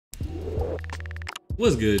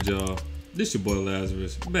What's good, y'all? This your boy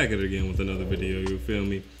Lazarus, back at it again with another video, you feel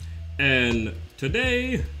me? And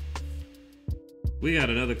today, we got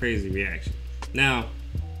another crazy reaction. Now,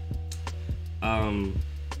 don't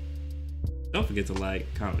forget to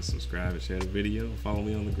like, comment, subscribe, and share the video. Follow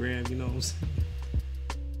me on the gram, you know what I'm saying?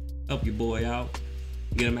 Help your boy out.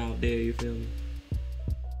 Get him out there, you feel me?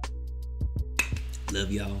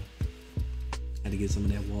 Love y'all. Had to get some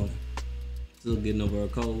of that water. Still getting over a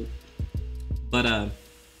cold. But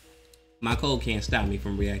my cold can't stop me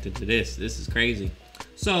from reacting to this. This is crazy.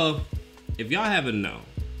 So, if y'all haven't known,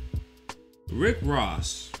 Rick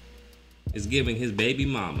Ross is giving his baby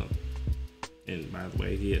mama, and by the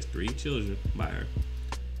way, he has 3 children by her.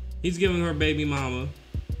 He's giving her baby mama,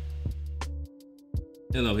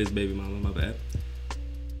 his baby mama, my bad,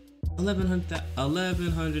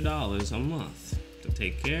 $1,100 a month to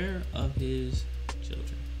take care of his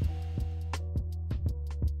children.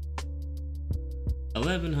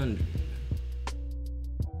 $1,100.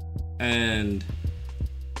 And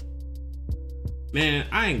man,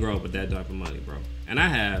 I ain't grow up with that type of money, bro. And I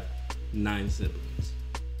have 9 siblings.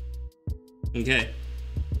 Okay.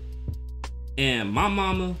 And my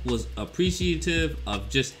mama was appreciative of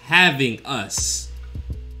just having us.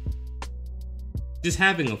 Just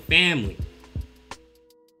having a family.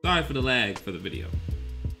 Sorry for the lag for the video.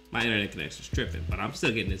 My internet connection's tripping, but I'm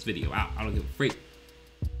still getting this video out. I don't give a freak.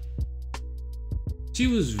 She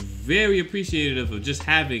was very appreciative of just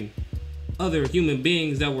having other human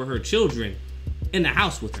beings that were her children in the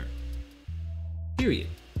house with her. Period.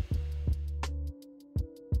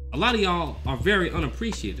 A lot of y'all are very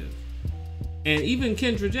unappreciative. And even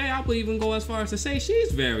Kendra J, I would even go as far as to say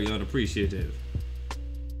she's very unappreciative.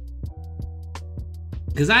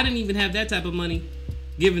 Because I didn't even have that type of money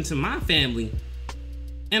given to my family.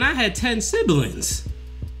 And I had 10 siblings.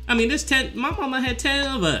 I mean, my mama had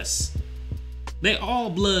 10 of us. They all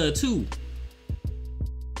blood too.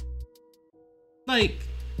 Like,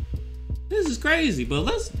 this is crazy, but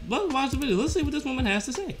let's watch the video. Let's see what this woman has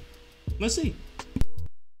to say. Let's see.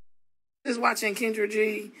 Just watching Kendra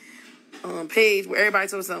G page where everybody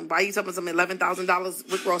told something. Why you talking something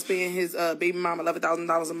 $11,000? Rick Ross paying his baby mama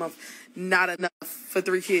 $11,000 a month. Not enough for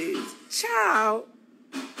 3 kids. Child.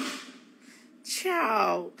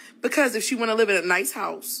 Because if she want to live in a nice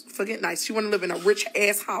house, forget nice, she want to live in a rich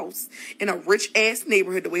ass house in a rich ass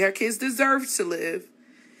neighborhood the way her kids deserve to live.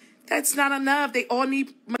 That's not enough. They all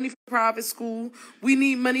need money for private school. We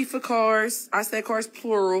need money for cars. I said cars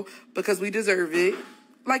plural because we deserve it.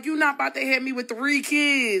 Like, you not about to have me with 3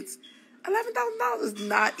 kids. $11,000 is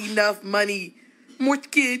not enough money.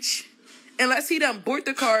 Mortgage. Unless he done bought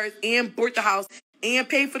the cars and bought the house and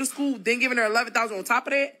paid for the school, then giving her $11,000 on top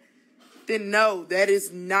of that, then no, that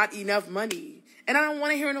is not enough money. And I don't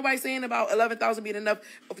want to hear nobody saying about $11,000 being enough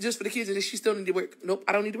just for the kids and that she still need to work. Nope,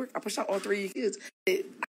 I don't need to work. I pushed out all 3 kids.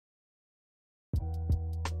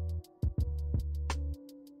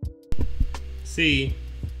 See,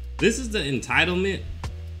 this is the entitlement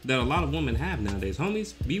that a lot of women have nowadays.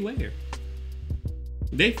 Homies, beware.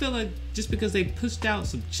 They feel like just because they pushed out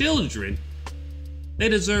some children, they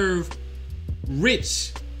deserve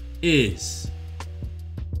rich is.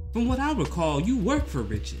 From what I recall, you work for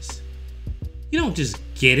riches. You don't just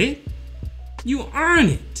get it. You earn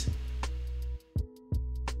it.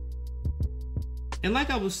 And like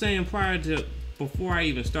I was saying before I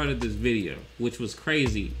even started this video, which was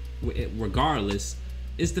crazy regardless,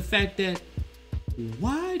 is the fact that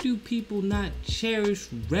why do people not cherish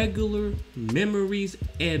regular memories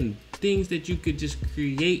and things that you could just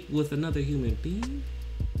create with another human being?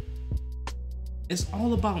 It's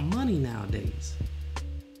all about money nowadays.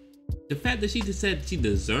 The fact that she just said she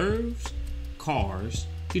deserves cars,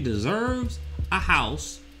 she deserves a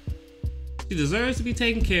house, she deserves to be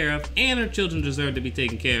taken care of, and her children deserve to be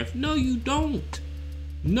taken care of. No, you don't.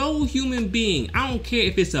 No human being, I don't care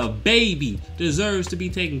if it's a baby, deserves to be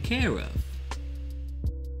taken care of.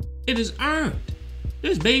 It is earned.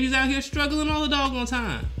 There's babies out here struggling all the doggone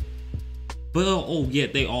time. But oh,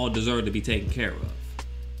 yet they all deserve to be taken care of.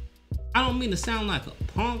 I don't mean to sound like a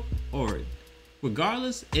punk or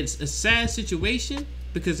regardless, it's a sad situation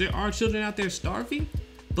because there are children out there starving.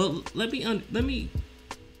 But let me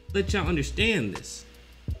let y'all understand this.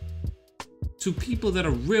 To people that are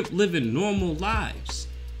living normal lives,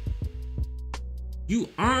 you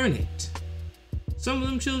earn it. Some of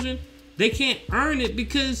them children, they can't earn it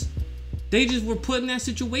because they just were put in that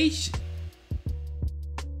situation.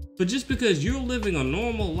 But just because you're living a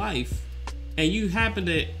normal life and you happen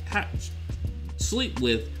to sleep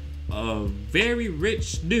with a very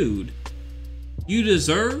rich dude, you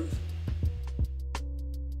deserve?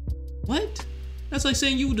 What? That's like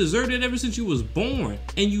saying you deserved it ever since you was born,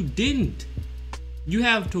 and you didn't. You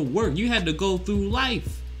have to work. You had to go through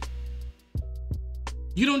life.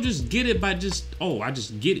 You don't just get it by just, oh, I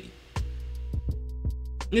just get it.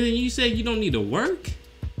 And then you say you don't need to work.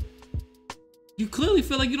 You clearly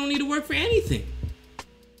feel like you don't need to work for anything.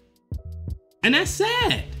 And that's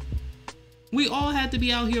sad. We all had to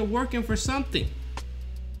be out here working for something.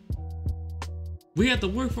 We have to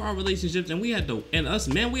work for our relationships, and us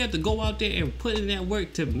men, we have to go out there and put in that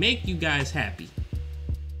work to make you guys happy.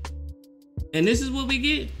 And this is what we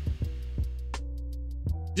get?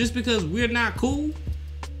 Just because we're not cool?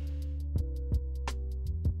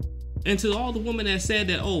 And to all the women that said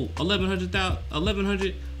that, oh,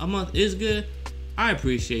 $1,100 a month is good, I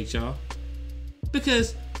appreciate y'all.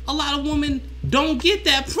 Because a lot of women don't get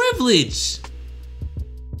that privilege.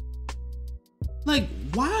 Like,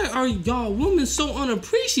 why are y'all women so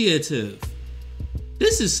unappreciative?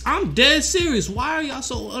 I'm dead serious. Why are y'all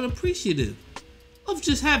so unappreciative of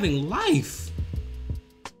just having life?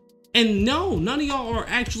 And no, none of y'all are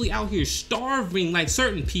actually out here starving like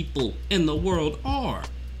certain people in the world are.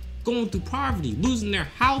 Going through poverty, losing their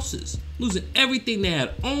houses, losing everything they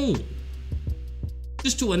had owned.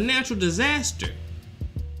 Just to a natural disaster.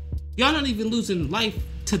 Y'all not even losing life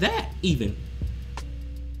to that even.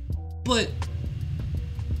 But,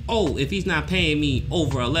 oh, if he's not paying me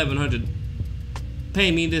over $1,100,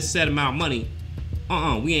 paying me this set amount of money,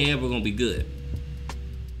 we ain't ever gonna be good.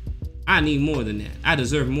 I need more than that. I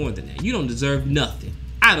deserve more than that. You don't deserve nothing.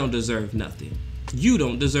 I don't deserve nothing. You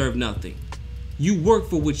don't deserve nothing. You work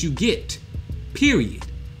for what you get. Period.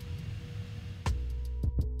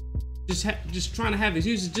 Just trying to have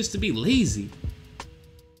excuses just to be lazy.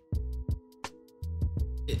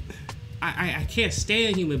 I can't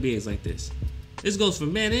stand human beings like this. This goes for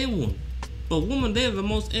men and women. But women, they're the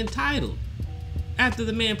most entitled. After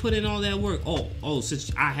the man put in all that work,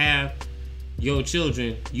 since I have your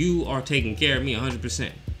children, you are taking care of me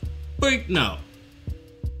 100%. Freak no.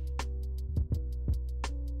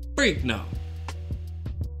 Freak no.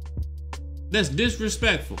 That's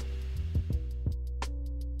disrespectful.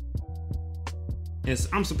 And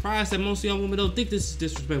I'm surprised that most of y'all women don't think this is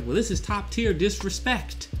disrespectful. This is top tier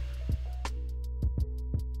disrespect.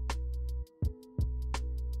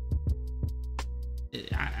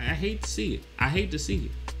 I hate to see it. I hate to see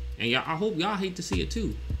it. And I hope y'all hate to see it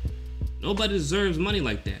too. Nobody deserves money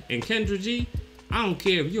like that. And Kendra G, I don't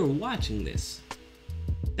care if you're watching this.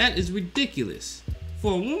 That is ridiculous.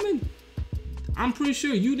 For a woman, I'm pretty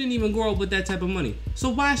sure you didn't even grow up with that type of money. So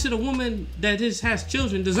why should a woman that just has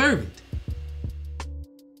children deserve it?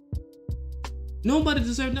 Nobody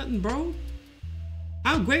deserves nothing, bro.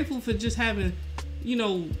 I'm grateful for just having,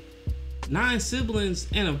 9 siblings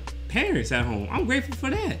and a parents at home. I'm grateful for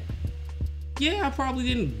that. Yeah, I probably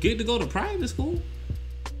didn't get to go to private school.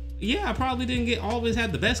 Yeah, I probably didn't always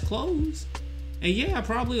have the best clothes. And yeah,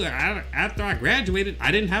 after I graduated,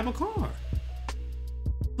 I didn't have a car.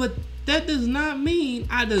 But that does not mean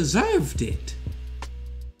I deserved it.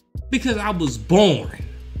 Because I was born.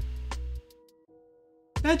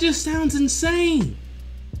 That just sounds insane.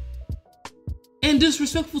 And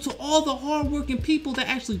disrespectful to all the hardworking people that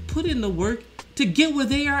actually put in the work to get where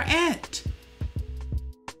they are at.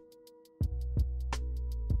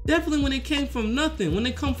 Definitely when it came from nothing, when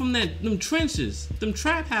they come from them trenches, them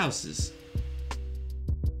trap houses.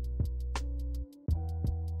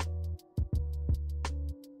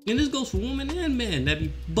 And this goes for women and men that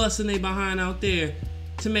be busting their behind out there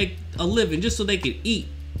to make a living just so they can eat.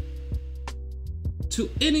 To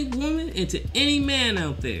any woman and to any man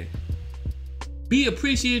out there, be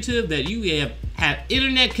appreciative that you have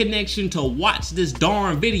internet connection to watch this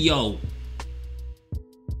darn video.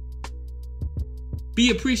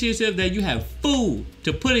 Be appreciative that you have food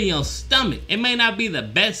to put in your stomach. It may not be the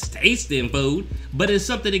best tasting food, but it's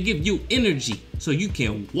something to give you energy so you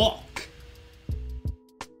can walk.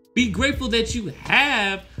 Be grateful that you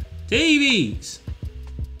have TVs.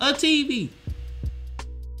 A TV.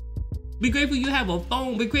 Be grateful you have a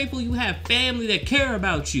phone. Be grateful you have family that care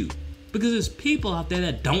about you. Because there's people out there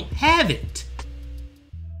that don't have it.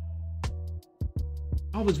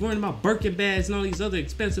 Always worrying about Birkin bags and all these other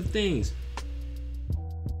expensive things.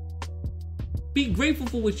 Be grateful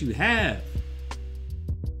for what you have.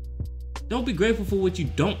 Don't be grateful for what you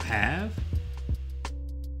don't have.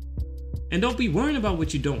 And don't be worrying about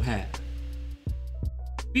what you don't have.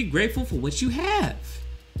 Be grateful for what you have.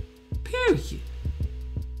 Period.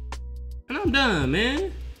 And I'm done,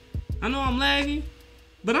 man. I know I'm lagging,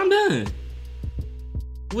 but I'm done.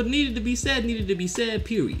 What needed to be said,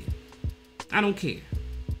 period. I don't care.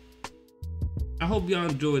 I hope y'all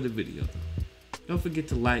enjoyed the video. Don't forget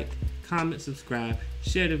to like, comment, subscribe,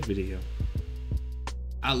 share the video.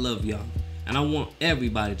 I love y'all. And I want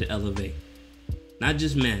everybody to elevate. Not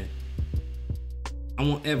just men. I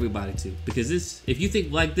want everybody to. Because this, if you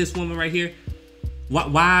think like this woman right here,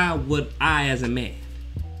 why would I as a man,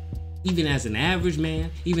 even as an average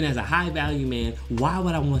man, even as a high value man, why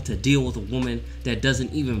would I want to deal with a woman that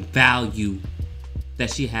doesn't even value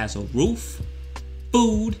that she has a roof,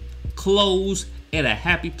 food, clothes, and a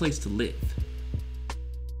happy place to live?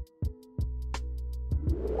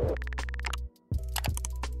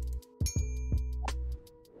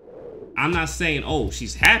 I'm not saying, oh,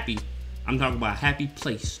 she's happy. I'm talking about a happy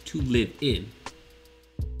place to live in.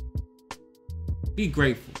 Be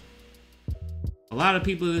grateful. A lot of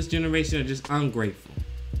people in this generation are just ungrateful.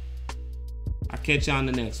 I'll catch y'all in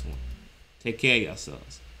the next one. Take care of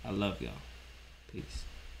yourselves. I love y'all. Peace.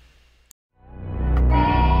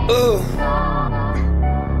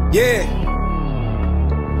 Yeah.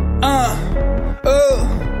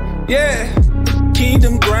 Yeah.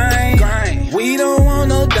 Kingdom grind. We don't want